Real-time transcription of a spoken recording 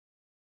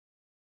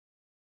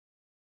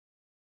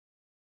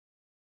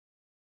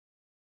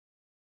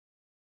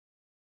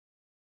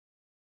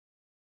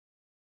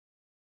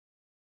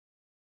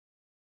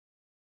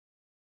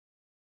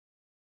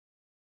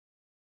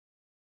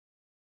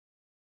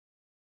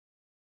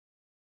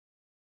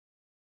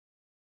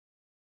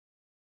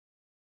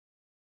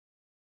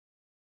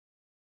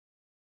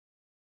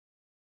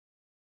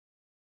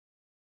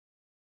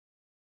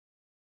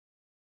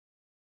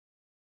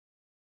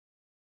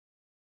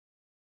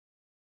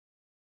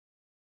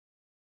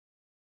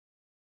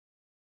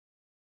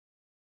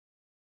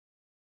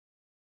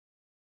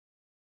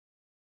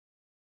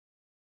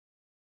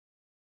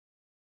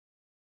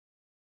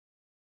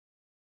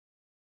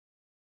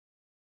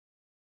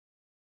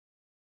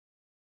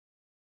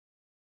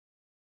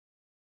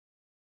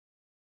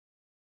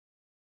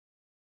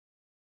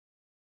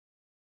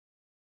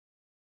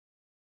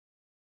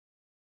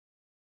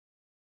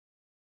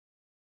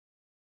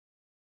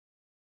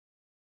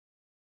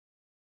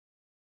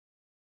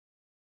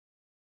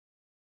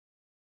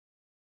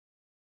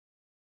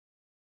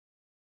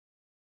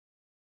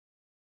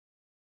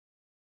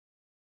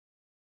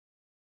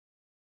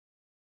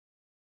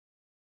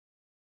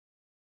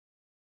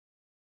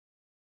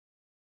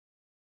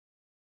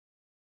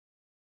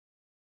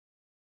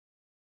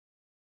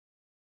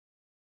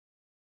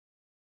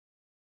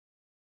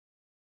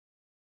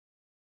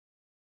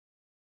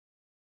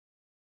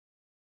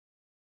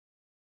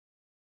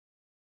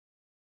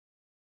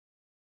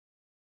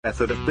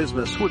method of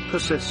business would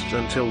persist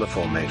until the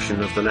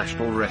formation of the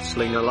National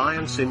Wrestling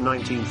Alliance in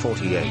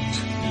 1948.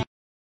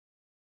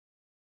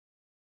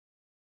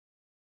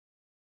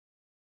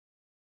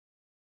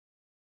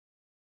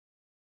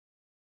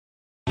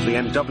 The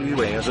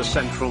NWA as a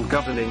central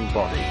governing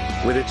body,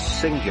 with its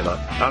singular,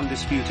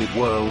 undisputed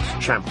world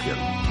champion,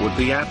 would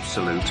be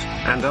absolute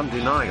and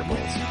undeniable.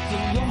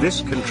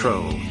 This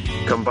control,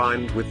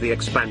 combined with the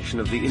expansion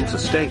of the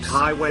interstate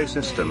highway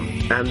system,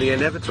 and the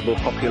inevitable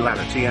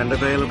popularity and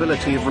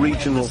availability of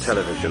regional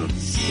television,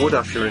 would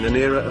usher in an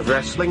era of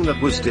wrestling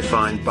that was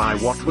defined by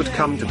what would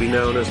come to be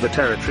known as the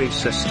territory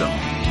system.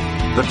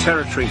 The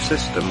territory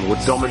system would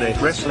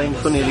dominate wrestling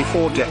for nearly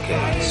 4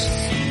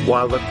 decades.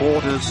 While the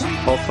borders,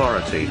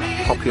 authority,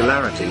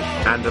 popularity,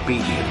 and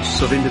obedience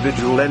of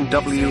individual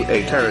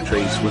NWA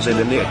territories was in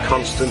a near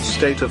constant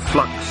state of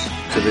flux,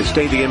 to this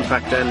day the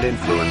impact and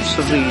influence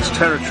of these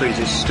territories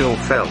is still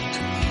felt.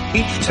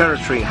 Each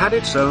territory had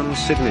its own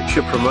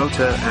signature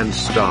promoter and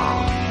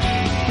star.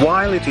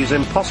 While it is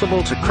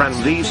impossible to cram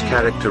these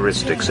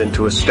characteristics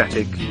into a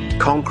static,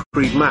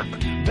 concrete map,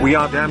 we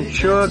are damn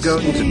sure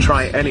going to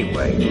try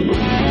anyway.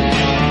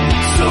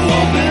 So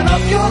open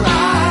up your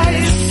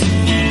eyes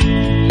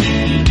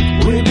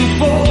way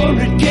before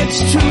it gets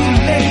too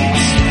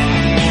late.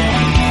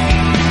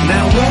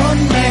 Now run,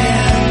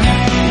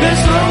 man,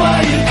 there's no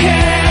way you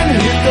can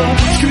hit the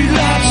street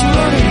lights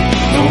running,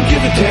 don't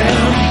give a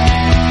damn.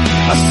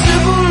 A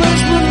simple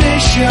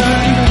explanation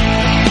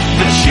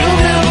that you'll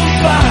never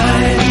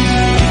find.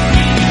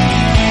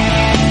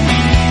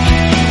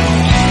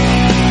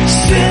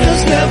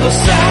 Sinners never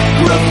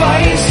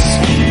sacrifice,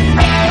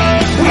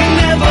 we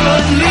never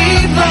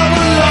leave them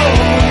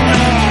alone.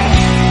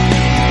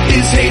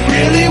 Is hate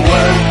really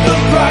worth the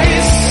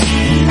price?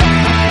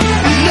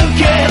 Look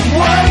at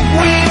what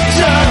we've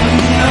done.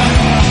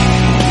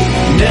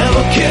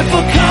 Never care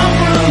for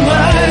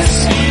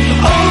compromise,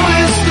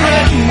 always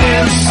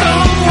threatening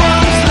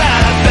someone's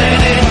life,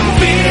 and it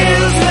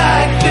feels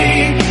like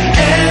the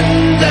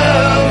end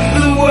of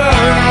the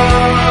world.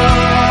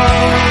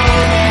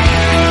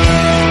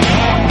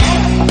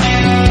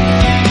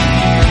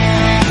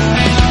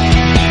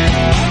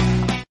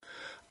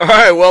 All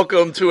right,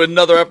 welcome to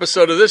another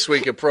episode of This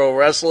Week in Pro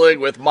Wrestling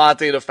with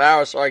Monty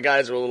DeFaro. Sorry,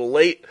 guys, we're a little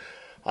late.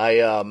 I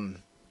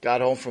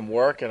got home from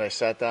work, and I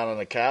sat down on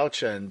the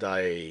couch, and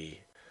I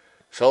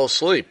fell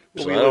asleep.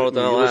 So I don't know what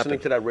the hell happened. Listening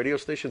to that radio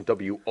station,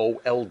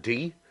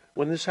 WOLD,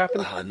 when this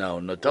happened? No,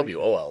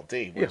 WOLD.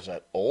 What is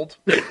that, old?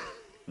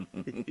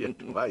 Yeah,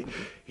 right.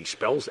 He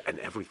spells and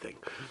everything.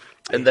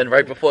 And then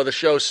right before the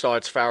show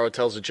starts, Farrow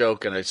tells a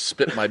joke, and I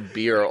spit my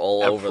beer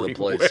all over the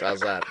place. How's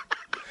that?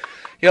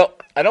 You know,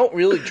 I don't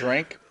really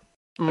drink.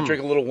 I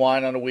drink a little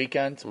wine on the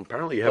weekend.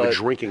 Apparently you have a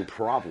drinking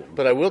problem.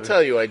 But I will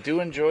tell you, I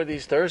do enjoy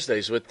these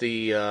Thursdays with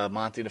the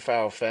Monty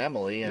DeFaro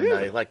family, and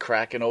I like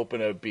cracking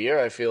open a beer.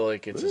 I feel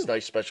like it's a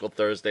nice special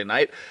Thursday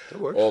night.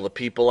 All the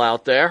people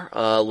out there,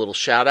 a little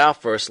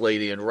shout-out, First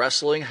Lady in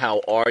Wrestling.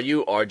 How are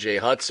you? RJ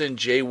Hudson,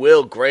 Jay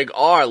Will, Greg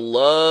R.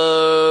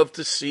 Love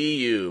to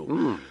see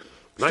you.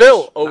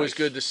 Phil, always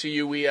good to see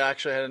you. We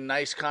actually had a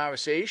nice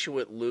conversation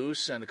with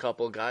Luce and a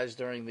couple of guys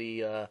during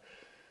the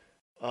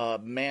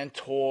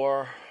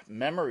Mantor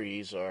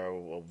Memories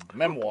or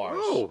Memoirs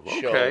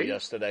show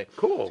yesterday.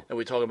 Cool. And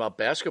we talking about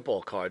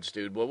basketball cards,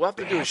 dude. Well, we'll have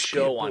to do a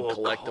show on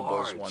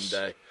collectibles one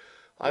day.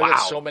 I've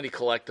got so many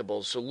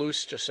collectibles. So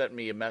Luce just sent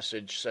me a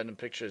message, sending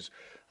pictures.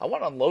 I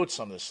want to unload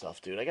some of this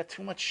stuff, dude. I got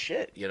too much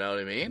shit. You know what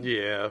I mean?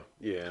 Yeah.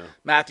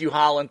 Matthew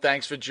Holland,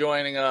 thanks for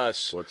joining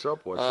us. What's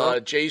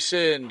up?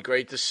 Jason,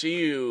 great to see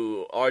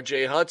you.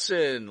 RJ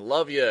Hudson,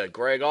 love you.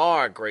 Greg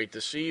R, great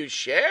to see you.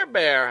 Share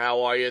Bear,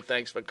 how are you?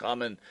 Thanks for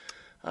coming.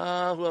 Who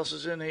else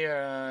is in here?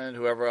 And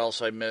whoever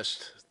else I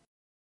missed,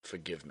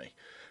 forgive me.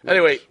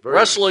 Anyway,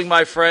 wrestling,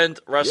 my friend.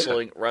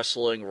 Wrestling.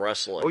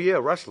 Oh, yeah,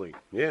 wrestling.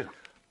 Yeah.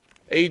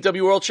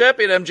 AEW World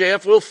Champion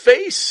MJF will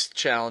face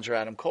challenger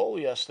Adam Cole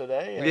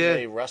yesterday. And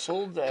they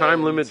wrestled.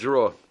 Time limit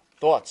draw.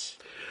 Thoughts?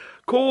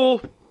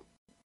 Cool.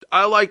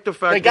 I like the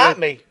fact They got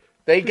me.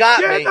 They got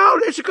me. Yeah, no,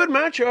 it's a good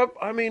matchup.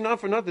 I mean,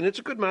 not for nothing. It's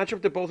a good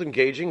matchup. They're both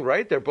engaging,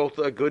 right? They're both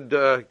good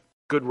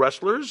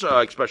wrestlers,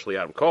 especially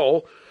Adam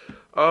Cole.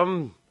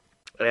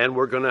 And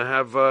we're gonna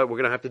have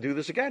to do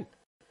this again.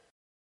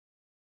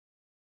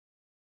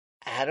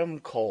 Adam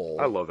Cole.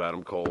 I love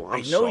Adam Cole.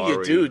 I know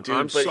you do, dude.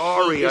 I'm but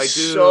sorry, he is I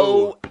do.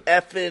 So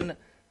effing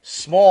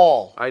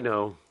small. I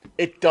know.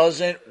 It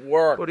doesn't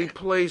work. But he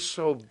plays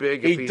so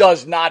big. He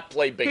does not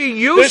play big.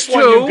 He used this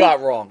one you got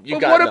wrong.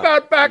 What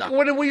about back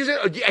when we was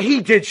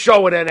he did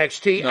show at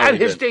NXT, and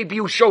his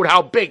debut showed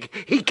how big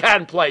he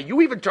can play.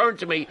 You even turned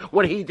to me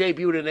when he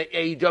debuted in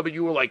AEW.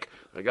 You were like,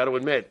 I got to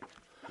admit,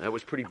 that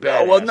was pretty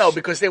bad. Well, no,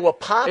 because they were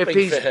popping for him.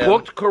 If he's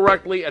booked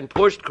correctly and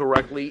pushed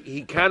correctly,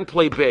 he can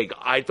play big.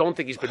 I don't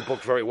think he's been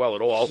booked very well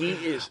at all. He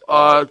is,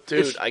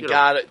 dude. I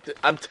got it.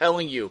 I'm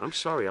telling you. I'm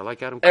sorry. I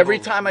like Adam Cole. Every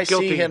time I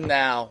see him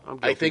now,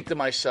 I think to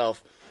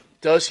myself,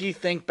 does he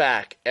think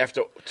back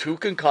after 2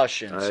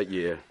 concussions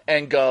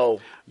and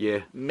go,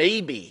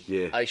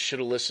 maybe I should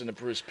have listened to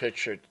Bruce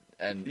Pritchard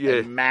and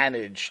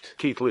managed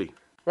Keith Lee.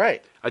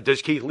 Right.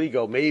 Does Keith Lee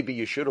go, maybe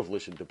you should have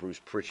listened to Bruce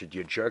Pritchard,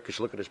 you jerk? Because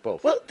look at us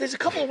both. Well, there's a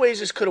couple of ways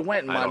this could have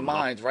went in my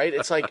mind, right?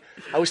 It's like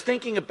I was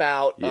thinking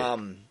about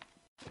the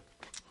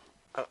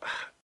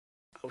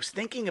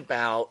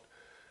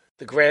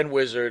Grand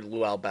Wizard,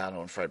 Lou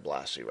Albano, and Fred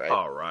Blassie, right?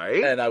 All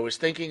right. And I was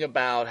thinking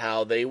about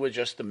how they were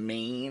just the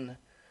main,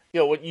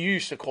 what you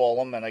used to call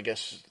them, and I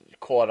guess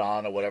caught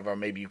on or whatever.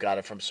 Maybe you got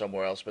it from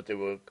somewhere else, but they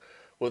were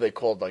what they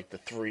called like the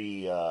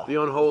three. The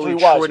unholy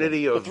three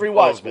trinity of the three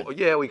wise men.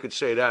 Yeah, we could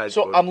say that.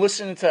 So I'm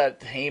listening to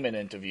that Heyman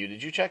interview.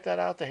 Did you check that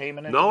out? The Heyman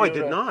interview? No, I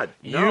did not.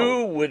 No.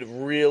 You would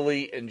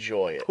really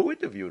enjoy it. Who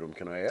interviewed him?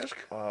 Can I ask?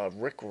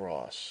 Rick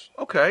Ross.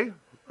 Okay.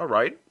 All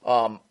right.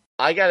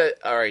 I got it.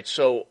 All right.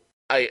 So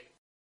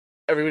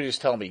everybody was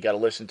telling me you got to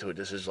listen to it.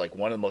 This is like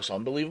one of the most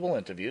unbelievable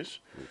interviews.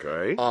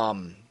 Okay.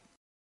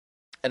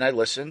 And I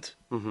listened.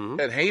 Mm-hmm.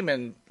 And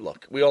Heyman,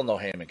 look, we all know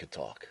Heyman could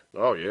talk.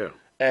 Oh yeah.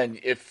 And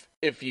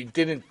if you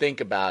didn't think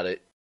about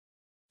it,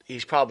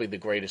 he's probably the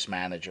greatest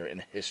manager in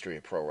the history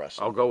of pro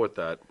wrestling. I'll go with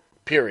that.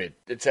 Period.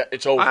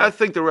 It's over. I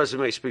think the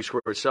resume speaks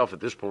for itself at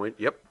this point.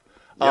 Yep.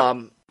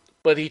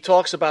 But he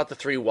talks about the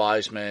three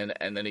wise men,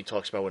 and then he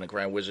talks about when the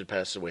Grand Wizard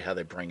passes away, how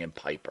they bring in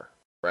Piper,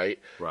 right?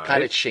 Right.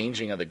 Kind of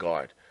changing of the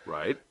guard.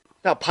 Right.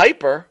 Now,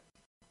 Piper,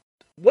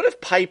 what if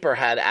Piper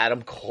had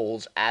Adam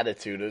Cole's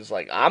attitude? It's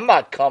like, I'm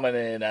not coming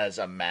in as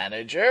a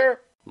manager.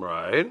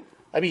 Right.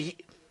 I mean,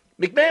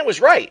 McMahon was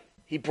right.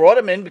 He brought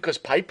him in because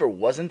Piper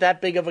wasn't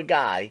that big of a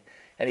guy,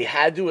 and he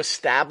had to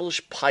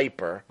establish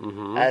Piper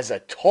as a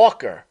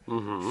talker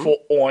for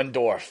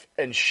Orndorff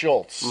and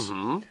Schultz.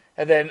 Mm-hmm.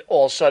 And then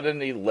all of a sudden,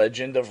 the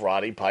legend of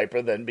Roddy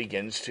Piper then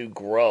begins to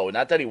grow.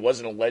 Not that he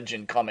wasn't a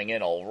legend coming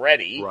in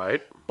already,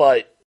 right?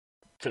 But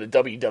for the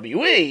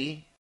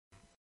WWE,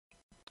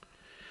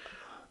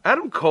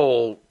 Adam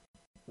Cole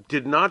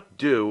did not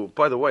do.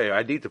 By the way,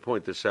 I need to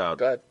point this out.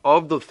 Go ahead.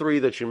 Of the three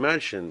that you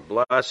mentioned,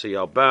 Blassie,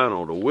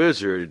 Albano, the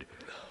Wizard,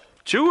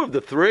 two of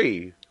the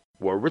three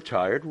were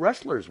retired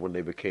wrestlers when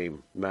they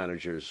became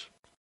managers.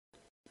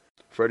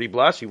 Freddie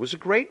Blassie was a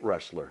great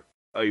wrestler,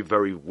 a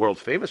very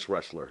world-famous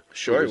wrestler.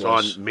 Sure, he was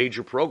on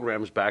major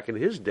programs back in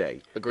his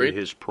day. Agreed. In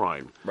his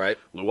prime. Right.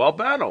 Lou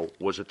Albano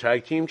was a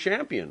tag team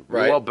champion.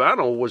 Right. Lou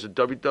Albano was a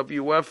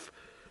WWF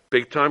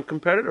big-time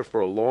competitor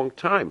for a long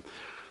time.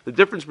 The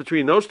difference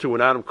between those two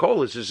and Adam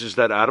Cole is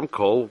that Adam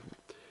Cole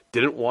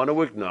didn't want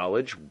to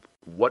acknowledge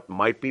what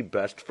might be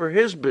best for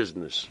his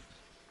business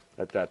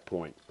at that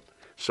point.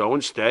 So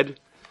instead,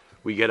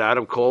 we get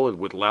Adam Cole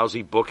with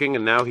lousy booking,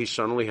 and now he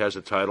suddenly has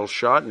a title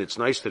shot, and it's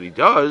nice that he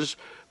does,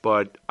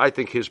 but I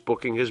think his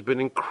booking has been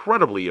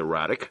incredibly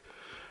erratic,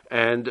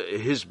 and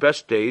his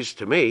best days,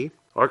 to me,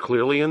 are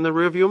clearly in the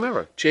rearview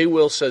mirror. Jay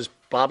Will says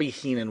Bobby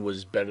Heenan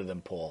was better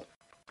than Paul.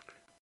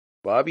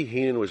 Bobby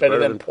Heenan was better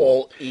than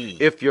Paul E.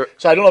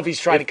 So I don't know if he's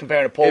trying to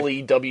compare to Paul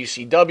E.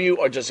 WCW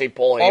or just say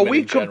Paul Heyman. Are we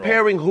in general.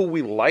 comparing who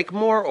we like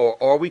more,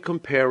 or are we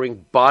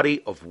comparing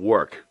body of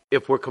work?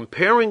 If we're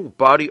comparing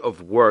body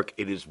of work,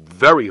 it is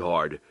very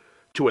hard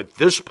to, at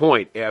this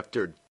point,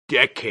 after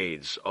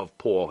decades of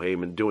Paul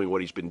Heyman doing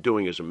what he's been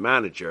doing as a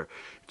manager,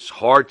 it's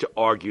hard to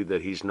argue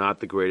that he's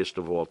not the greatest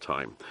of all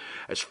time.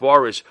 As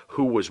far as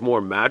who was more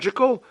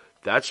magical,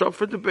 that's up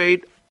for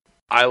debate.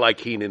 I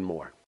like Heenan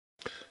more.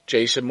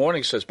 Jason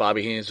Morning says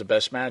Bobby Heenan's the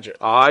best manager.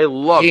 I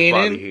love Bobby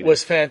Heenan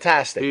was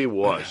fantastic. He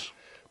was.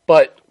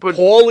 But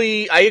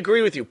Paulie, I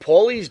agree with you.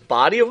 Paulie's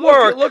body of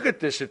work. Look at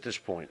this at this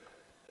point.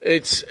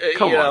 It's,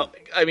 come on.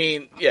 I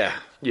mean, yeah.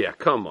 Yeah,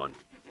 come on.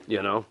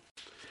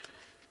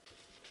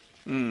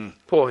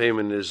 Paul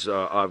Heyman is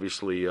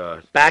obviously...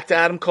 Back to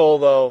Adam Cole,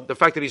 though. The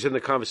fact that he's in the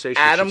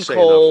conversation Adam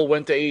Cole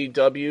went to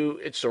AEW.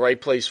 It's the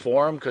right place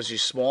for him because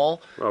he's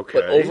small. Okay.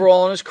 But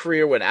overall in his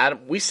career,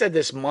 we said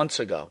this months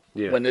ago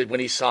when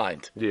he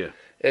signed. Yeah.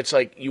 It's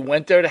like you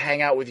went there to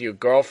hang out with your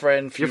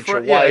girlfriend,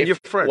 future wife, and your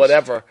friends.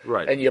 whatever,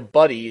 right. and your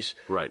buddies.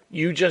 Right.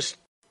 You just,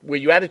 where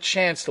you had a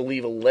chance to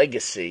leave a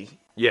legacy,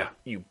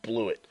 you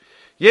blew it.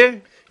 Yeah.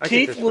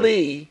 Keith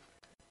Lee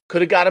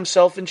could have got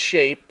himself in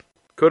shape.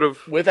 Could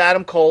have. With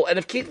Adam Cole. And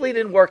if Keith Lee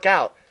didn't work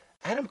out,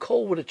 Adam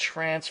Cole would have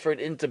transferred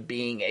into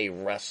being a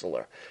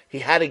wrestler. He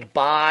had to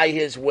buy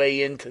his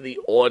way into the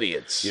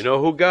audience. You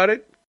know who got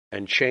it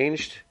and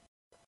changed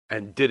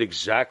and did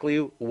exactly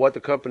what the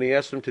company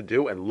asked him to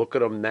do, and look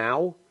at him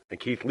now? And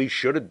Keith Lee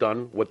should have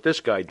done what this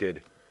guy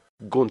did.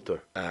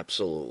 Gunther.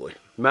 Absolutely.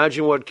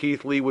 Imagine what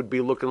Keith Lee would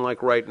be looking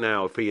like right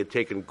now if he had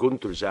taken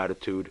Gunther's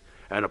attitude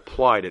and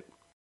applied it.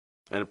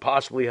 And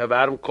possibly have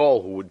Adam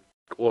Cole, who would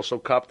also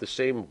cop the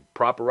same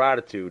proper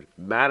attitude,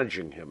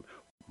 managing him.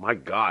 My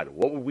God,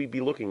 what would we be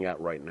looking at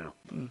right now?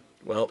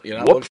 Well, you're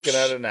not looking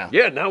at it now.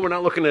 Yeah, now we're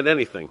not looking at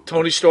anything.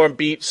 Tony Storm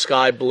beat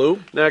Sky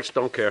Blue. Next,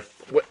 don't care.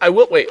 I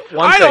will wait.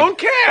 I don't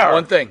care.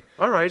 One thing.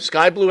 All right.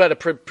 Sky Blue had a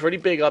pretty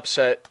big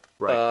upset.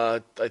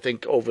 Right. I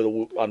think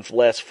on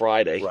last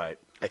Friday. Right.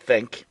 I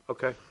think.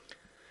 Okay.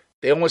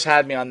 They almost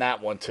had me on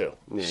that one too.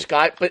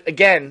 Yeah. But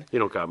again, you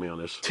don't got me on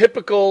this.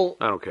 Typical.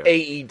 I don't care.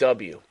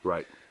 AEW.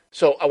 Right.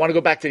 So I want to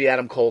go back to the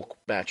Adam Cole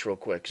match real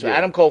quick. So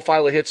Adam Cole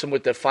finally hits him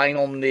with the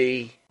final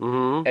knee,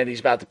 and he's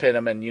about to pin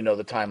him, and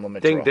the time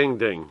limit. Ding, ding,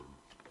 ding.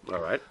 All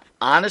right.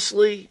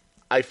 Honestly,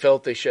 I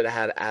felt they should have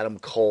had Adam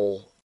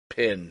Cole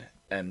pin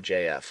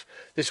MJF.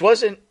 This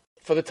wasn't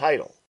for the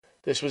title.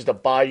 This was to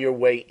buy your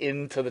way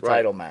into the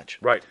title match.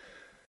 Right.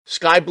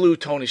 Sky Blue,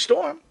 Tony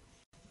Storm.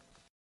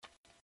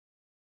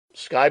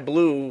 Sky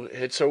Blue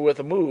hits her with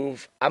a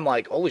move. I'm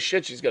like, holy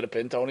shit, she's going to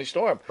pin Tony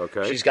Storm.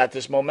 Okay. She's got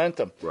this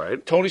momentum.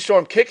 Right. Tony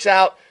Storm kicks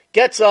out,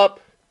 gets up,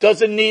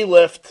 does a knee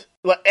lift.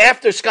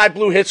 After Sky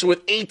Blue hits her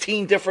with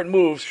 18 different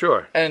moves.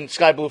 Sure. And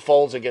Sky Blue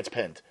folds and gets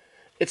pinned.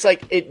 It's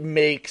like,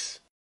 it's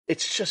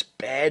just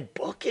bad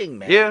booking,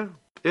 man. Yeah,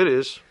 it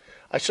is.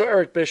 I saw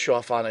Eric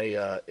Bischoff on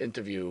a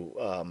interview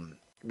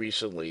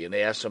recently, and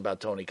they asked him about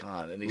Tony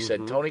Khan. And he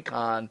said, Tony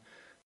Khan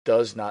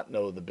does not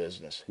know the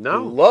business.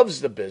 No. He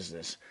loves the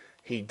business.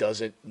 He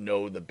doesn't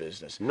know the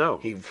business. No.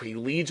 He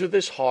leads with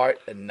his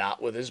heart and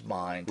not with his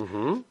mind.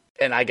 Mm-hmm.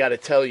 And I got to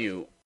tell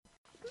you,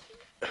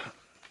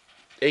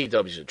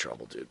 AEW's in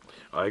trouble, dude.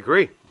 I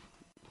agree.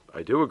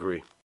 I do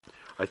agree.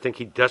 I think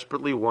he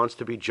desperately wants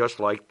to be just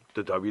like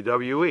the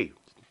WWE,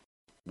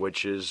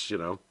 which is,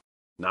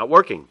 not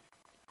working.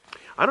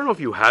 I don't know if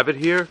you have it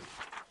here,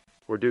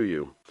 or do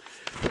you?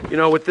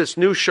 With this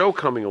new show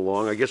coming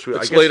along,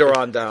 It's later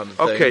on down the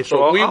thing. Okay,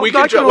 so we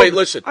can jump. Wait,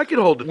 listen. I can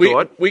hold the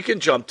thought. We can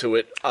jump to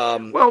it.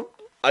 I'll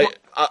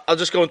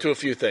just go into a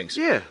few things.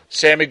 Yeah.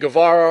 Sammy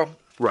Guevara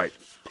Right.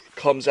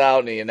 comes out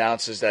and he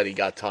announces that he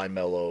got Ty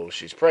Mello.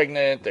 She's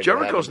pregnant.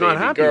 Jericho's not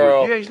happy.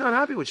 He's not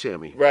happy with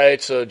Sammy.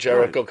 Right. So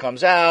Jericho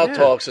comes out,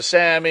 talks to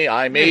Sammy.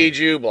 I made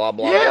you. Blah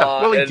blah. Yeah.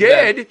 Blah. Well, he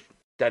did.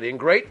 That ain't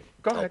great.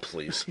 Go Oh, ahead.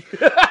 please.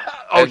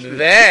 And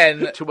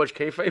then Too much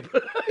kayfabe.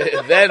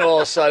 then all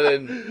of a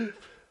sudden,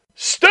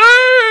 Sting!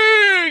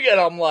 And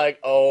I'm like,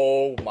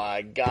 oh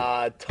my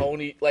God,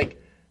 Tony.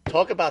 Like,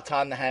 talk about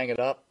time to hang it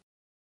up.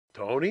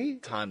 Tony?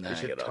 Time to Is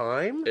hang it it up.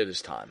 time? It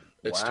is time.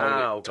 It's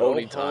Wow.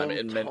 Tony Go time home,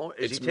 in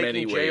Is it's he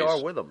many taking ways.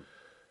 JR with him?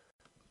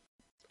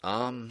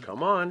 I'm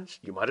Come on.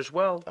 You might as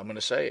well. going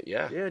to say it,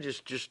 yeah. Yeah,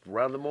 just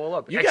round them all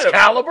up. You gotta-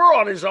 Excalibur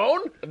on his own?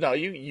 No,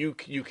 you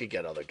could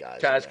get other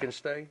guys. in Taz there. can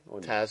stay?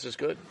 Taz is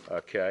good.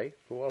 Okay.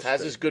 Who else?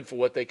 Taz is good for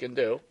what they can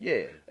do.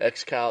 Yeah.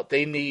 Excal,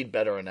 they need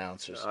better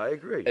announcers. I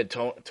agree. And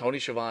Tony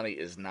Schiavone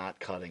is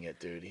not cutting it,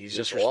 dude. He's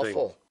just Interesting.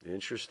 awful.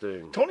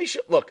 Interesting.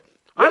 Look.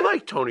 I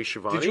like Tony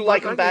Schiavone. Did you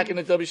like him back in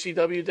the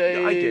WCW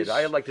days? I did.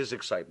 I liked his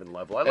excitement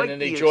level. I and liked in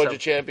the Georgia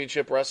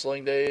Championship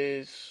Wrestling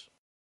days.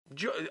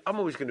 I'm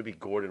always going to be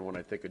Gordon when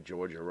I think of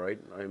Georgia, right?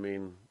 I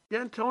mean,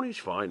 yeah, Tony's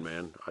fine,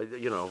 man. I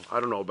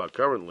don't know about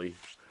currently.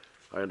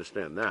 I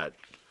understand that.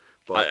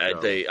 But I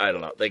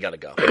don't know. They got to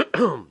go.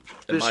 In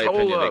this my whole,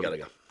 opinion, they got to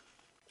go.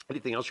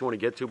 Anything else you want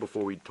to get to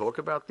before we talk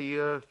about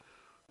the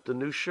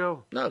new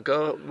show? No,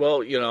 go.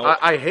 Well,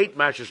 I hate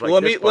matches like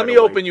let this. Me let me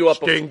open you up.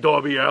 Sting,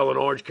 Darby Allin,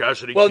 Orange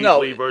Cassidy, Well, Keith no,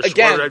 Lee versus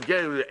again,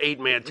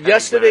 8-man tag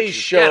Yesterday's matches.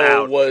 Get show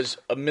out. was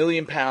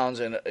 1,000,000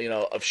 pounds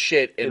of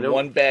shit in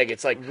one bag.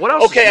 It's like, what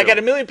else okay, is I new? got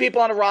 1,000,000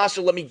 people on the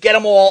roster. Let me get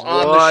them all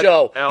on the What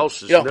show.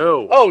 else is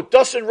new? Oh,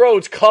 Dustin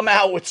Rhodes come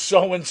out with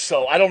so and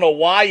so. I don't know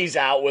why he's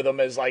out with him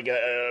as like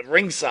a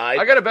ringside.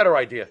 I got a better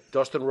idea.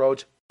 Dustin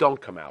Rhodes,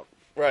 don't come out.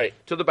 Right.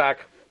 To the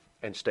back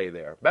and stay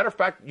there. Matter of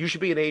fact, you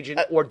should be an agent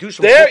or do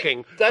some there-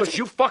 booking that's- because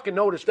you fucking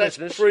know this That's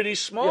business. pretty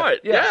smart.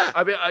 Yeah.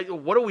 I mean,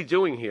 what are we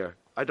doing here?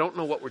 I don't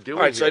know what we're doing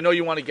All right, so here. I know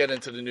you want to get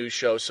into the new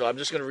show, so I'm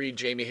just going to read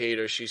Jamie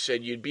Hayter. She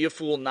said, you'd be a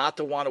fool not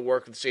to want to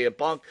work with CM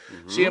Punk.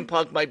 CM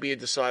Punk might be a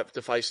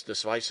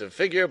decisive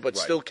figure, but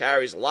still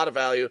carries a lot of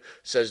value,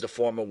 says the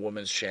former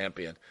women's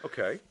champion.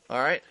 Okay. All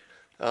right?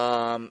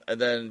 And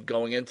then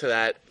going into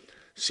that,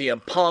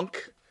 CM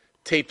Punk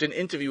taped an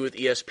interview with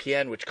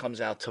ESPN, which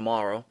comes out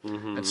tomorrow.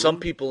 And some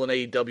people in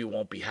AEW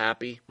won't be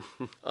happy.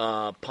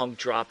 Punk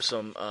dropped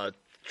some...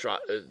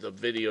 the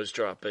videos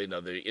dropping,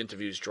 the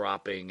interviews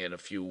dropping in a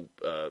few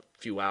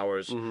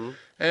hours,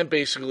 and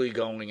basically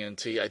going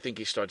into. I think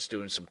he starts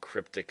doing some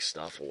cryptic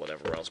stuff or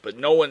whatever else, but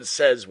no one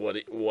says what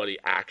he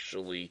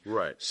actually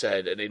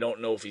said, and they don't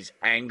know if he's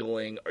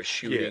angling or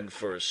shooting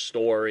for a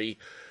story.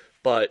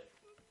 But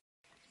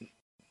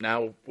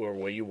now we're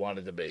where you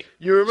wanted to be.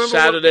 You remember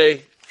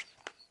Saturday,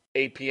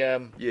 8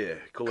 p.m. Yeah,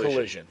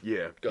 Collision.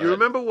 Yeah. Go You ahead.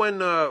 remember when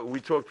we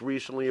talked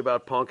recently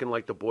about Punk and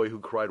like the boy who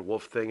cried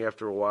wolf thing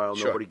after a while?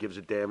 Sure. Nobody gives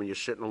a damn and you're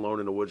sitting alone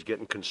in the woods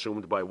getting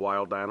consumed by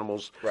wild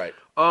animals. Right.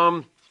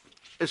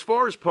 As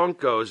far as Punk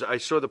goes, I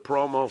saw the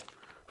promo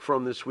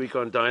from this week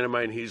on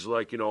Dynamite and he's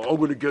like, I'm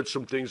going to get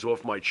some things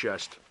off my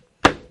chest.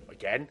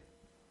 Again?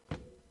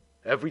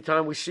 Every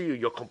time we see you,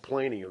 you're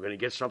complaining. You're going to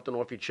get something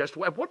off your chest.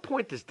 At what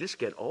point does this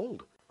get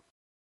old?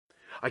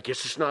 I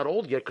guess it's not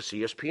old yet because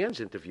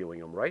ESPN's interviewing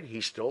him, right?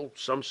 He's still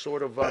some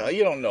sort of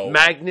You don't know.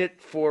 magnet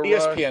for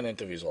ESPN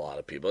interviews a lot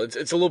of people. It's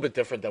a little bit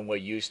different than we're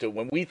used to.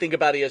 When we think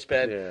about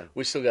ESPN,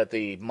 we still got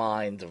the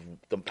mind of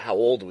how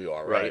old we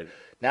are, right?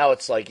 Now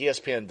it's like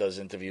ESPN does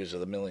interviews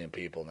with 1 million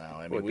people now.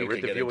 I mean, They're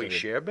could get interviewing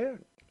Cher Bear?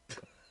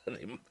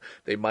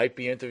 They might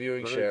be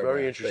interviewing Cher.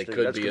 Very interesting. They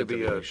could That's be going to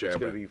be interviewing Cher. it's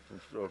going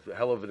to be a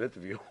hell of an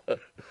interview.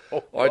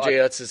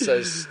 RJ Hudson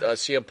says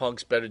CM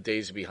Punk's better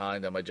days are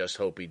behind him. I just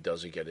hope he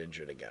doesn't get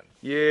injured again.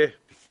 Yeah.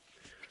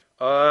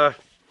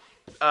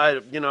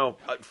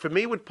 For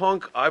me with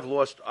Punk, I've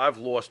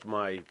lost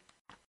my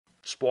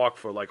spark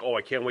for like,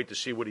 I can't wait to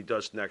see what he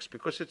does next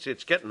because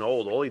it's getting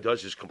old. All he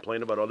does is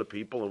complain about other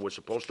people, and we're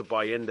supposed to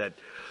buy in that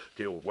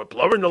we're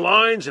blurring the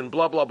lines and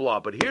blah blah blah.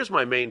 But here's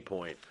my main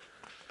point: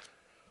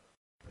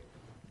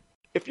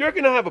 if you're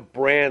going to have a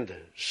brand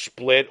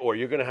split or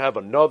you're going to have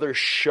another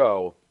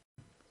show,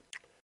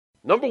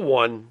 number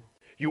one,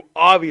 you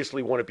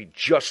obviously want to be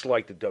just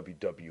like the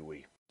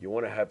WWE. You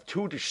want to have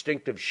two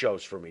distinctive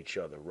shows from each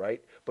other,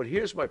 right? But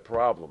here's my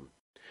problem.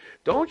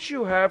 Don't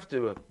you have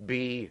to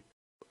be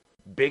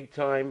big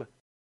time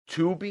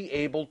to be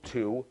able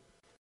to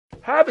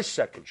have a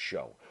second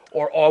show?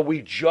 Or are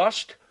we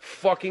just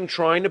fucking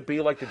trying to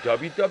be like the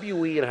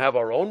WWE and have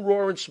our own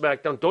Raw and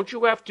SmackDown? Don't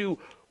you have to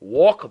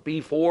walk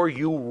before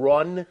you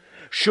run?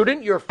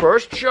 Shouldn't your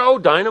first show,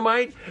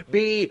 Dynamite,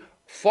 be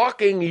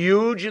fucking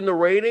huge in the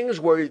ratings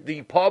where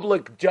the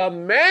public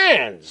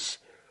demands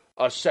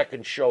a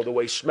second show the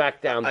way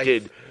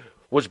SmackDown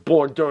was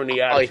born during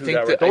the Attitude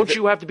Era? Don't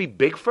you have to be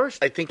big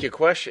first? I think your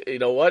question, you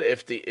know what,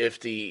 if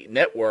the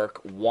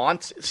network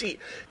wants... See,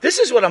 this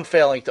is what I'm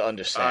failing to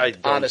understand, I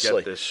don't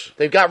honestly. get this.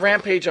 They've got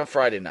Rampage on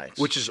Friday nights.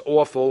 Which is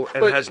awful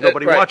and has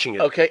nobody watching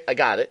it. Okay, I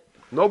got it.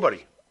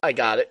 Nobody. I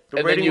got it.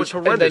 The rating was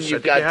horrendous. And then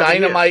you've got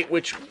Dynamite,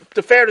 which,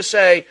 fair to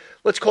say,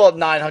 let's call it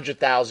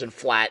 900,000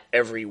 flat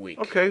every week.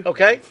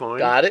 Okay, fine.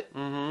 Got it?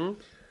 Mm-hmm.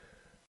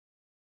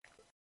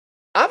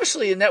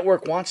 Obviously, a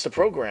network wants the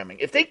programming.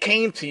 If they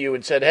came to you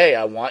and said, hey,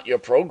 I want your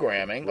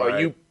programming, right.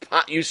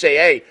 or you say,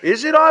 hey...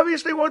 Is it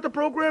obvious they want the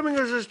programming,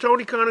 or does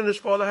Tony Khan and his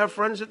father have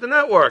friends at the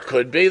network?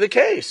 Could be the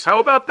case. How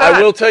about that?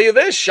 I will tell you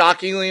this,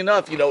 shockingly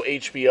enough,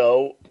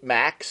 HBO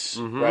Max,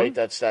 right?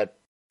 That's that.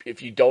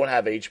 If you don't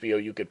have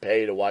HBO, you could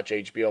pay to watch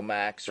HBO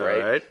Max,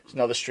 right? It's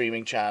another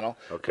streaming channel.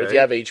 Okay. But if you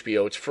have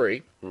HBO, it's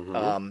free.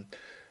 Mm-hmm.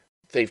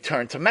 They've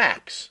turned to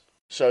Max.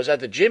 So I was at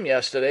the gym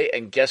yesterday,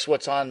 and guess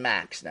what's on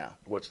Max now?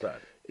 What's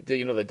that?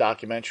 The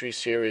documentary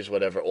series,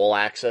 whatever, All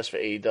Access for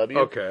AEW.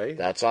 Okay.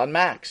 That's on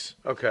Max.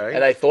 Okay.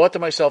 And I thought to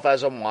myself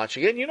as I'm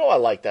watching it, I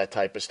like that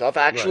type of stuff.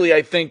 Actually,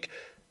 right.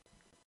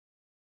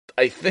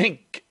 I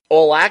think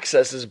All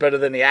Access is better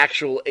than the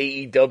actual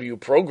AEW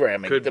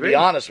programming, to be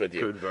honest with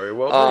you. Could very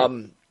well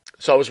be.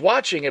 So I was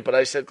watching it, but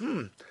I said,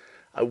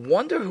 I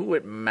wonder who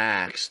at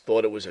Max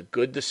thought it was a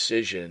good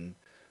decision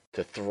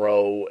to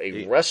throw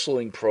a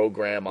wrestling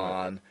program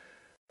on,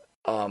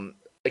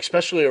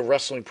 especially a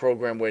wrestling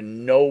program where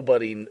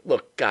nobody...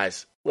 Look,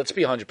 guys, let's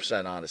be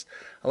 100% honest.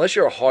 Unless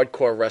you're a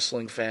hardcore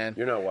wrestling fan...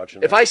 You're not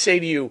watching If I say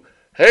to you,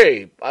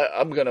 hey,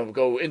 I'm going to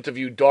go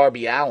interview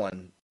Darby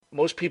Allin,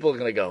 most people are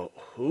going to go,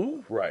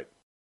 who? Right.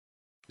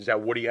 Is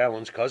that Woody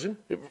Allen's cousin?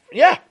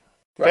 Yeah.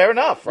 Right. Fair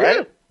enough, right?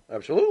 Yeah,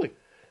 absolutely.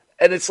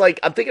 And it's like,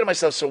 I'm thinking to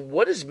myself, so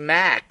what is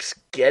Max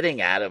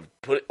getting out of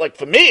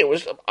for me,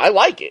 I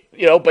like it,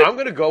 but... I'm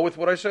going to go with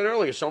what I said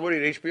earlier. Somebody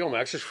at HBO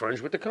Max is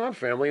friends with the Khan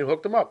family and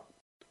hooked them up.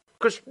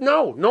 Because,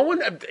 no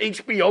one at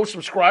HBO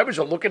subscribers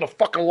are looking to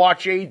fucking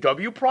watch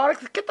AEW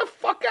product. Get the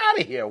fuck out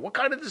of here. What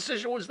kind of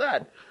decision was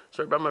that?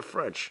 Sorry about my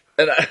French.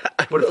 And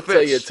I will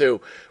tell you, too,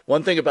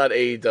 one thing about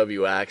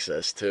AEW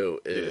Access, too,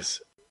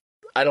 is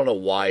I don't know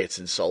why it's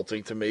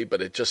insulting to me,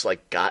 but it just,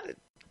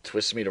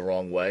 twists me the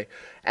wrong way.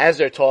 As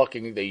they're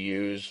talking, they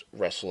use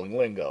wrestling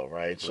lingo,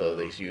 right? So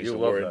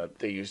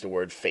they use the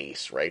word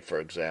face, right, for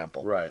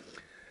example. Right.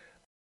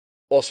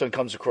 All of a sudden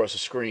comes across the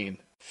screen,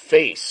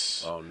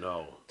 face. Oh,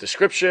 no.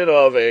 Description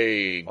of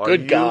a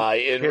good guy.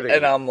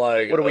 And I'm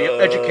like... What, are we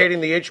educating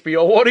the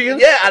HBO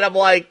audience? Yeah, and I'm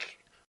like...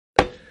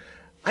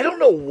 I don't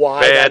know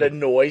why that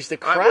annoys the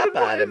crap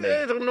out of me.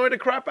 It annoyed the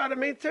crap out of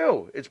me,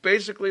 too. It's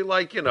basically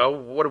like,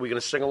 what are we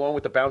going to sing along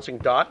with the bouncing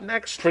dot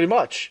next? Pretty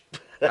much.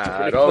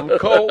 Adam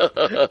Cole,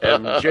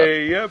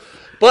 MJF.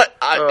 But,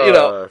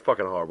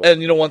 fucking horrible.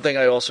 And, one thing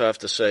I also have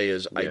to say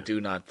is I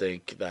do not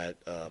think that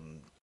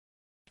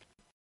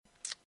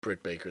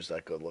Britt Baker's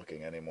that good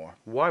looking anymore.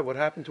 Why? What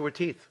happened to her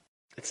teeth?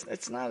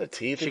 It's not a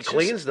teeth. She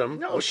cleans them.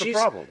 No, what's she's the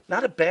problem?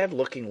 Not a bad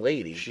looking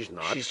lady. She's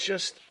not.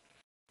 She's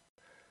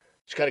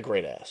got a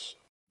great ass.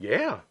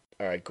 Yeah.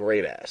 All right,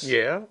 great ass.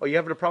 Yeah. Oh, you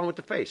having a problem with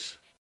the face?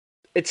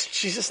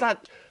 She's just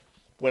not...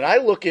 When I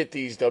look at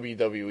these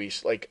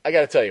WWE... I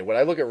got to tell you, when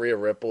I look at Rhea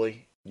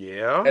Ripley...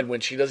 Yeah? And when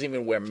she doesn't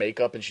even wear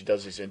makeup and she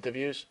does these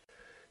interviews,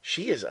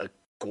 she is a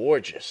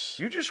gorgeous...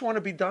 You just want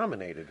to be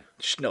dominated.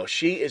 No,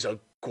 she is a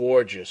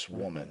gorgeous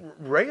woman.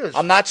 Rhea's...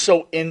 I'm not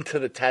so into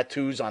the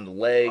tattoos on the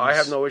legs. I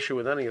have no issue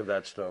with any of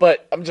that stuff.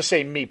 But I'm just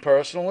saying me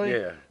personally.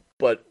 Yeah.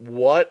 But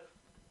what...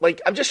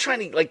 I'm just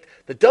trying to...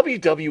 the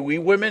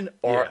WWE women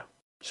are... Yeah.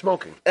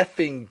 Smoking.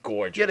 Effing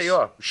gorgeous. Yeah, they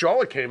are.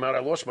 Charlotte came out. I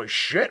lost my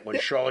shit when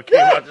Charlotte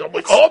came out. I'm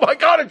like, oh my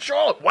God, it's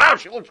Charlotte. Wow,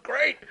 she looks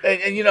great.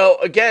 And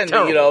again,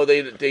 terrible.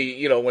 they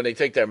when they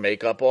take their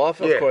makeup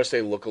off, of course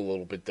they look a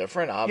little bit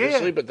different,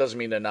 obviously, but doesn't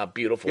mean they're not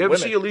beautiful women.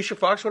 women. You ever see Alicia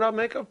Fox without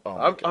makeup?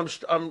 Oh I'm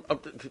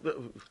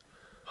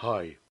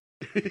hi.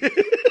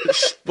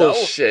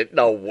 Bullshit.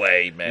 No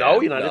way, man. No,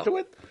 you're not into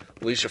it?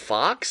 Alicia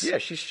Fox? Yeah,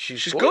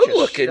 she's good gorgeous.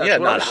 looking. That's Yeah,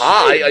 what not I'm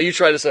high. saying. Are you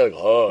trying to say like,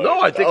 oh?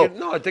 No, I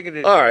think it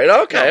is. All right,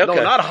 okay. No,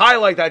 not high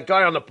like that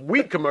guy on the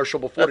wheat commercial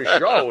before the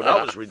show.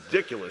 That was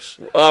ridiculous.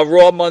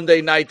 Raw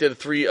Monday night did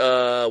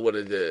what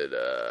it did.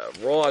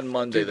 Raw on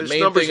Monday. Dude, the this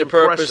main number's thing of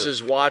purpose impressive.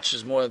 is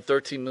watches more than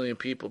 13 million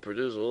people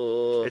produce.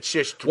 It's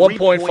just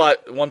 1.5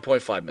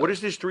 million. What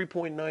is this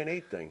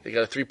 3.98 thing? They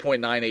got a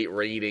 3.98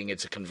 rating.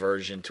 It's a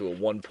conversion to a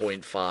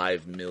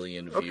 1.5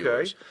 million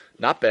viewers. Okay.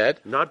 Not bad.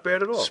 Not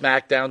bad at all.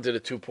 SmackDown did a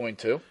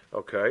 2.2.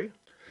 Okay.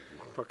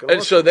 Fucking And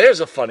awesome. so there's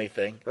a funny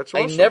thing. That's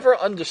I awesome. never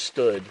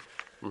understood.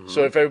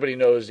 So if everybody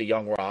knows, the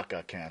Young Rock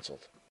got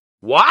canceled.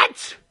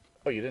 What?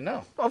 Oh, you didn't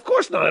know? Of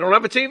course not. I don't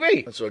have a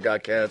TV. And so it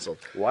got canceled.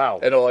 Wow.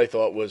 And all I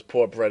thought was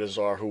poor Brett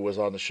Azar, who was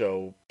on the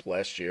show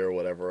last year or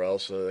whatever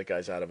else. So that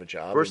guy's out of a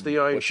job. First And the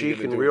Iron what's he Sheik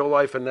gonna in do? real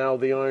life, and now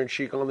the Iron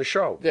Sheik on the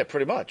show. Yeah,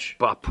 pretty much.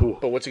 Bapu.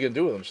 But what's he going to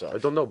do with himself? I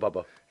don't know,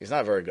 Bubba. He's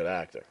not a very good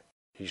actor.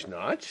 He's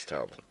not? He's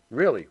terrible.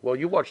 Really? Well,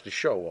 you watch the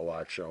show a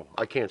lot, so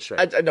I can't say.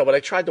 I know, but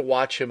I tried to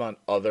watch him on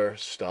other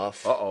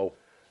stuff. Uh-oh.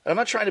 I'm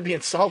not trying to be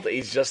insulted.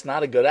 He's just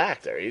not a good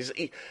actor.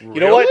 You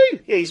know what?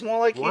 Really? Yeah, he's more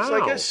like Wow. he's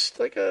like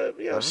a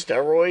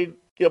steroid.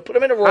 You know, put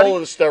him in a role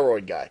of a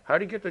steroid guy.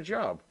 How'd he get the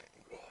job?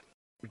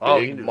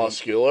 Big,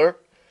 muscular,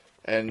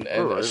 and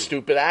All right. a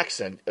stupid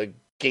accent, a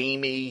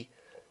gamey,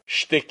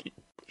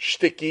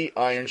 sticky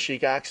Iron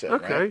Sheik accent.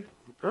 Okay. Right?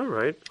 All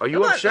right. Are you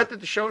I'm not- upset that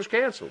the show is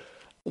canceled?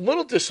 A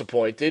little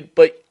disappointed,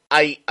 but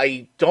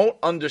I don't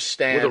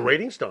understand. Well, the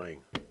ratings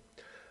dying.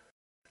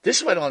 This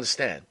is what I don't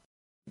understand.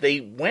 They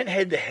went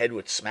head to head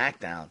with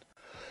SmackDown.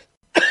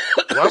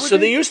 Why would So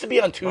they used to be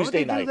on why would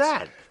Tuesday they do nights.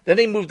 that? Then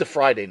they moved to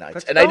Friday nights.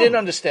 That's And I didn't dumb.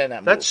 understand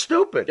that move. That's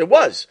stupid. It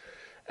was.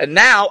 And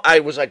now I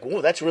was like,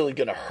 whoa, that's really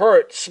going to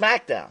hurt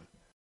SmackDown.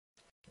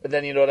 And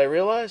then you know what I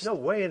realized? No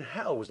way in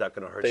hell was that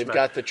going to hurt. They've Smack.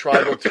 got the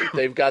tribal.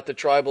 They've got the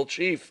tribal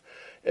chief.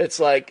 It's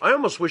like I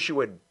almost wish you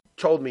had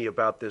told me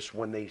about this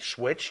when they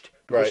switched,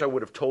 because Right. I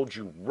would have told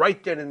you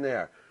right then and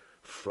there.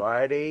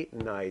 Friday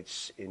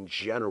nights in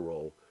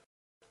general,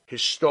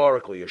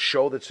 historically, a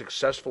show that's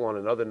successful on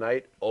another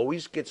night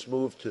always gets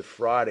moved to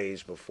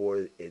Fridays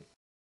before it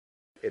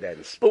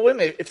ends. But wait a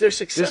minute, if they're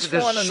successful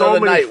there's on so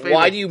another many night, famous-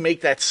 why do you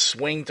make that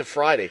swing to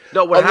Friday?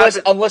 No, what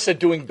happened- unless they're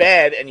doing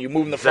bad and you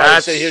move them to Friday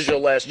and say, here's your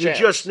last You chance.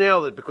 just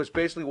nailed it, because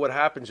basically what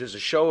happens is a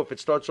show, if it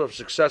starts off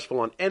successful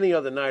on any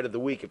other night of the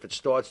week, if it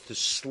starts to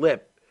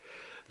slip,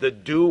 the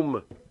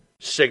doom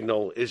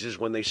signal is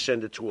when they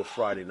send it to a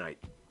Friday night.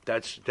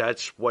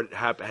 That's what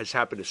has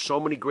happened to so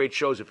many great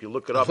shows. If you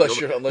look it up, Unless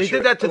they you're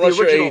did that to the unless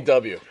you're original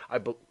AEW.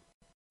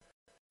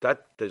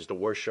 That is the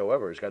worst show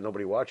ever. It's got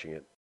nobody watching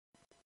it.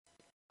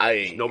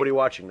 I Nobody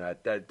watching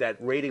that. That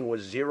rating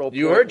was 0.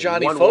 You heard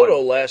Johnny Photo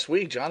last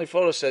week. Johnny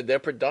Photo said their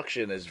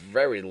production is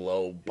very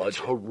low It's budget.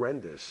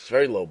 horrendous. It's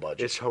very low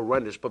budget. It's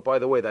horrendous. But by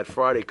the way, that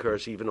Friday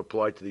curse even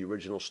applied to the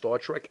original Star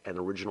Trek and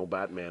original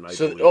Batman. I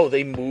believe.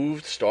 They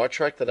moved Star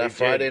Trek to that They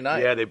Friday did.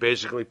 night. Yeah, they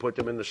basically put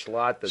them in the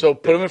slot. So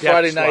put them in depth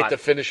Friday night slot to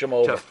finish them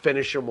over. to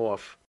finish them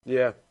off.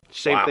 Yeah.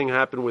 Same Wow. thing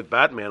happened with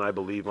Batman, I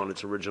believe, on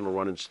its original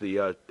run. It's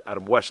the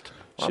Adam West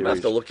I'm series. gonna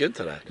have to look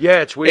into that.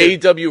 Yeah, it's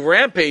weird. AEW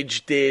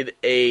Rampage did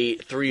a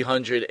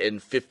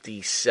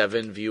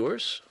 357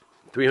 viewers.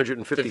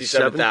 357?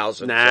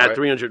 57,000, Nah, sorry.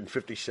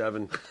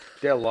 357.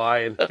 They're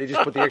lying. They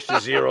just put the extra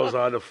zeros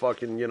on to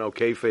fucking,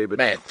 kayfabe it.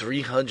 Man,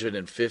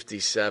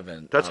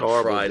 357. That's on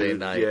horrible, Friday dude.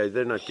 night. Yeah,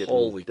 they're not getting.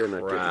 Holy they're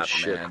not crap,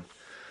 getting shit. man!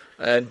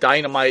 And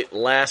Dynamite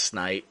last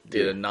night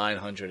did a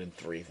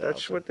 903,000.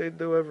 That's what they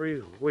do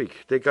every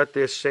week. They got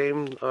their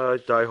same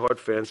diehard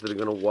fans that are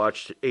going to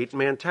watch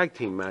 8-man tag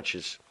team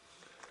matches.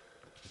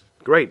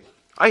 Great.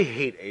 I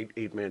hate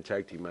eight-man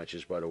tag team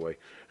matches, by the way.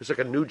 It's like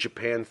a New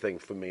Japan thing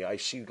for me. I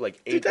see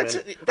like 8-man.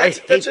 Dude, I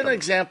hate that's an them.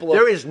 example of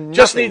There is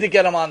just nothing- need to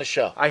get them on the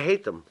show. I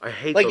hate them. I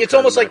hate Like those it's kind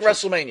almost of like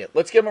matches. WrestleMania.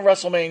 Let's give them a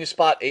WrestleMania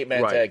spot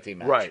 8-man Right, tag team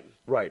match.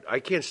 Right. I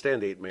can't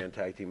stand 8-man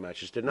tag team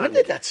matches. They're not. When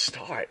did that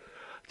start?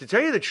 To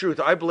tell you the truth,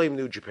 I blame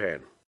New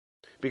Japan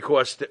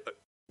because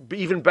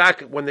even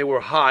back when they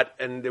were hot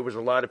and there was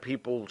a lot of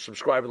people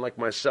subscribing like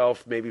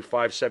myself maybe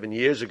 5-7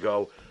 years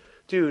ago,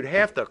 dude,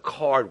 half the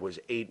card was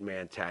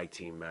 8-man tag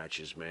team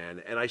matches,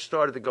 man. And I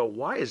started to go,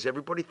 why does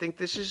everybody think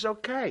this is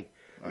okay?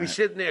 We're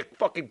sitting there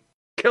fucking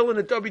killing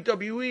the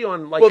WWE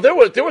on like. Well, there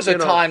was a you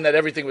know. time that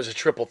everything was a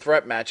triple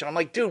threat match, and I'm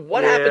like, dude,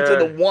 what happened to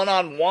the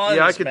one-on-ones?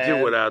 Yeah, I could man?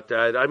 do without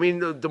that. I mean,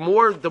 the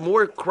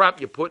more crap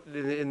you put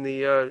in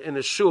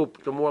the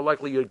soup, the more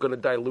likely you're going to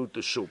dilute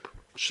the soup.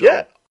 So,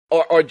 Yeah,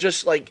 or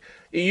just like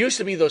it used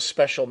to be, those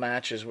special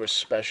matches were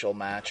special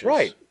matches,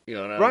 Right. You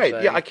know what I'm Right.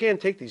 saying? Yeah, I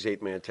can't take these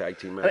 8-man tag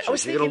team matches. I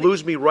was You're going thinking- to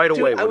lose me right Dude,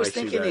 away when I was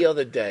see thinking that. the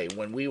other day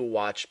when we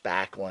watched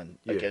Backlund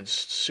Yeah.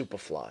 against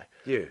Superfly,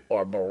 Yeah.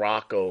 or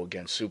Morocco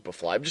against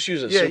Superfly. I'm just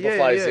using Yeah,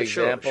 Superfly as the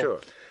sure, example.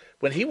 sure.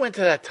 When he went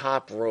to that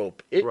top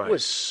rope, it Right.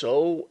 was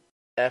so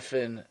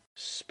effing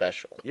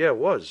special. Yeah, it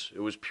was.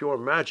 It was pure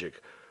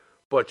magic.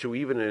 But to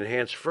even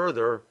enhance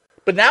further,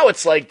 But now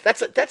it's like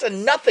that's a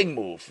nothing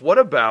move. what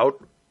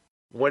about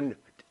when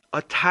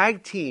a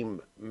tag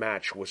team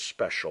match was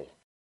special?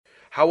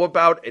 How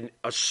about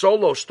a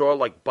solo star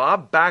like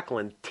Bob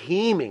Backlund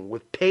teaming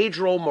with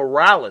Pedro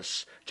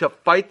Morales to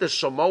fight the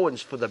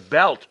Samoans for the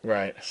belt?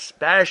 Right.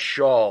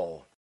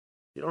 Special.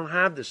 You don't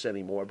have this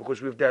anymore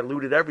because we've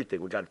diluted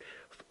everything. We got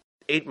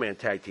 8-man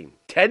tag team,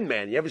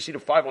 10-man. You ever see the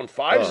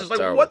 5-on-5s? Oh, It's like,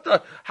 terrible.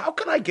 how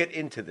can I get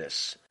into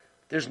this?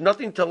 There's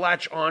nothing to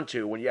latch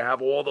onto when you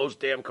have all those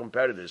damn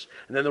competitors.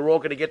 And then they're all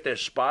going to get their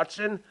spots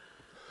in?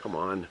 Come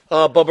on.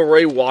 Bubba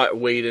Ray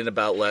weighed in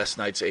about last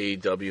night's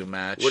AEW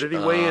match. What did he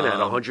weigh in at?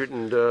 100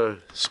 and...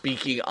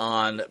 Speaking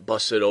on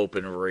Busted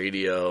Open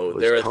Radio,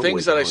 his there are tongue things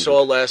was that I 100.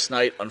 saw last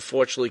night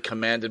unfortunately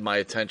commanded my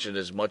attention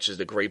as much as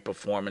the great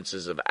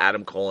performances of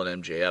Adam Cole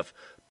and MJF,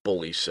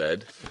 Bully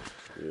said.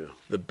 Yeah.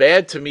 The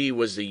bad to me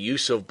was the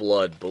use of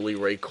blood. Bully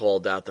Ray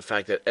called out the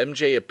fact that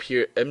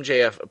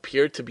MJF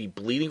appeared to be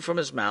bleeding from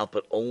his mouth,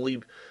 but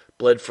only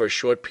bled for a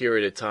short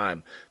period of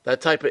time.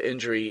 That type of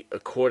injury,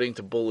 according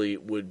to Bully,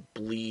 would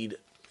bleed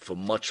for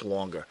much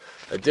longer.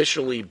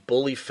 Additionally,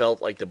 Bully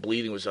felt like the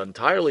bleeding was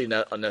entirely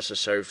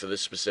unnecessary for this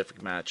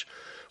specific match.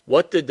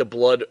 What did the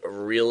blood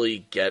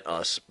really get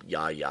us?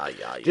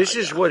 This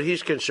is what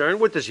he's concerned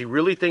with. Does he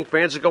really think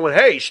fans are going,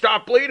 hey,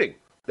 stop bleeding?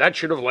 That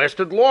should have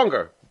lasted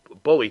longer.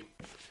 Bully.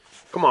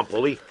 Come on,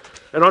 Bully.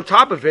 And on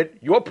top of it,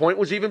 your point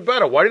was even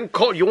better. Why didn't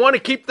Cole... You want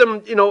to keep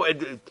them,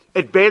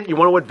 advance... You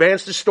want to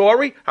advance the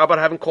story? How about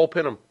having Cole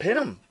pin him? Pin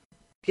him.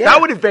 Yeah.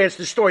 That would advance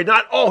the story.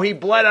 Not, he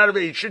bled out of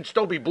it. He should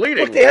still be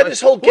bleeding. Look, they had this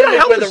whole Who the gimmick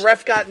hell where is- the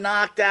ref got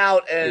knocked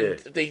out and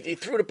Yeah. they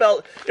threw the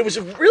belt. It was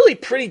really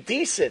pretty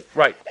decent.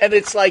 Right. And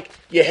it's like,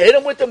 you hit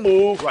him with the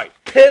move, Right.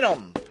 pin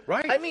him.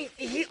 Right. I mean,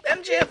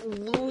 MJF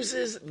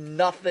loses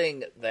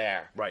nothing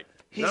there. Right.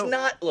 He's No.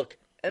 not, look,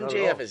 Not at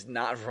MJF all. is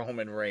not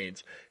Roman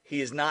Reigns.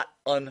 He is not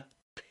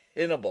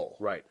unpinnable.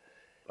 Right.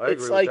 I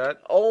It's agree like, with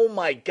that. oh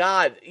my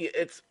God.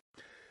 It's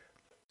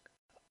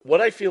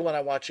what I feel when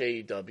I watch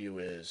AEW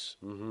is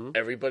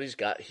everybody's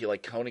got,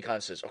 like Tony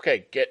Khan says,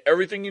 okay, get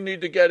everything you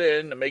need to get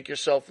in to make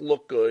yourself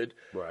look good.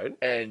 Right.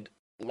 And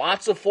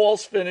lots of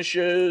false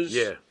finishes.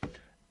 Yeah.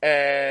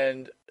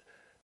 And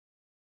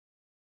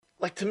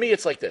like to me,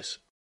 it's like this.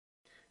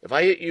 If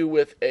I hit you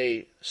with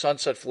a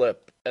sunset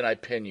flip and I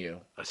pin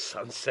you, A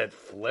sunset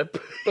flip?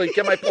 well, you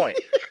get my point.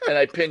 And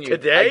I pin you,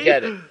 Today? I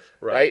get it.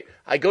 Right. Right?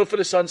 I go for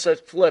the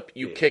sunset flip,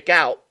 you kick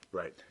out.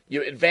 Right.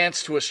 You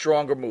advance to a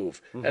stronger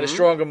move, and a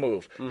stronger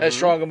move, and a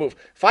stronger move.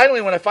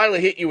 Finally, when I finally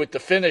hit you with the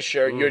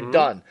finisher, you're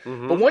done.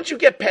 But once you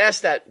get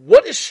past that,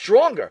 what is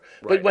stronger?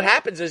 But Right. what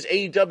happens is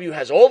AEW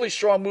has all these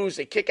strong moves,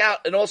 they kick out,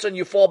 and all of a sudden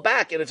you fall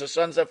back, and it's a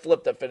sunset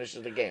flip that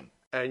finishes the game.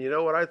 And you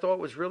know what I thought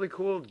was really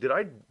cool? Did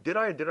I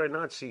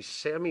not see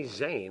Sami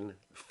Zayn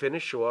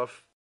finish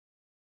off?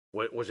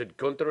 Was it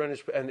Gunther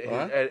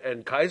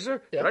and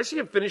Kaiser? Yeah. Did I see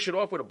him finish it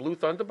off with a blue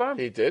thunder bomb?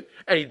 He did.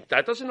 And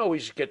that doesn't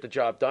always get the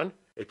job done.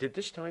 It did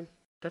this time.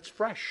 That's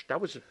fresh.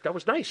 That was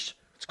nice.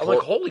 I'm like,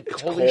 holy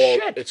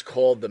shit! It's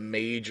called the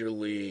Major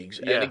Leagues.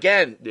 Yeah. And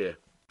again, Yeah.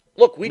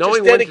 look, we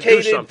Knowing just when to do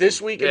dedicated something.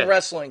 this week Yeah. in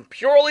wrestling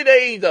purely to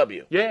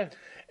AEW. Yeah.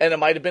 And it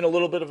might have been a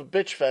little bit of a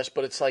bitch fest,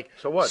 but it's like,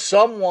 So what?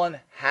 someone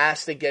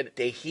has to get it.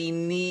 He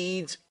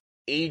needs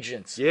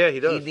agents. Yeah, he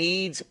does. He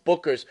needs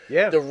bookers.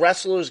 Yeah. The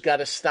wrestlers got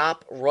to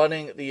stop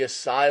running the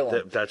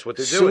asylum. That's what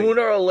they're doing.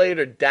 Sooner or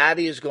later,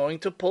 Daddy is going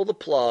to pull the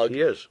plug.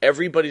 He is.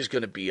 Everybody's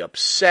going to be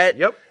upset.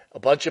 Yep. A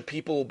bunch of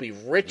people will be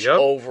rich Yep.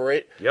 over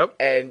it. Yep.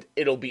 And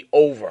it'll be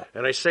over.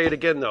 And I say it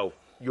again, though.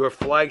 Your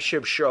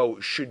flagship show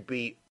should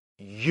be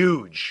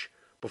huge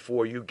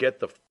before you get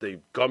the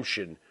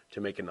gumption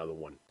to make another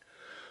one.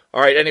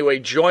 All right, anyway,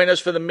 join us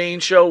for the main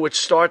show, which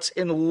starts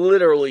in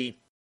literally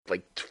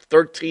like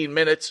 13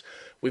 minutes.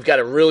 We've got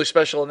a really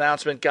special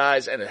announcement,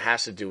 guys, and it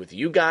has to do with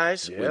you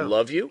guys. We Yeah.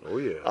 love you. Oh,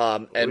 yeah.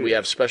 And we yeah.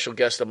 have special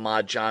guest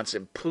Ahmad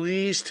Johnson.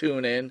 Please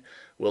tune in.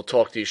 We'll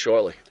talk to you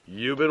shortly.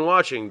 You've been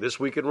watching This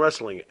Week in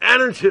Wrestling.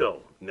 And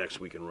until next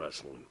week in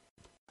wrestling.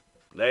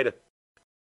 Later.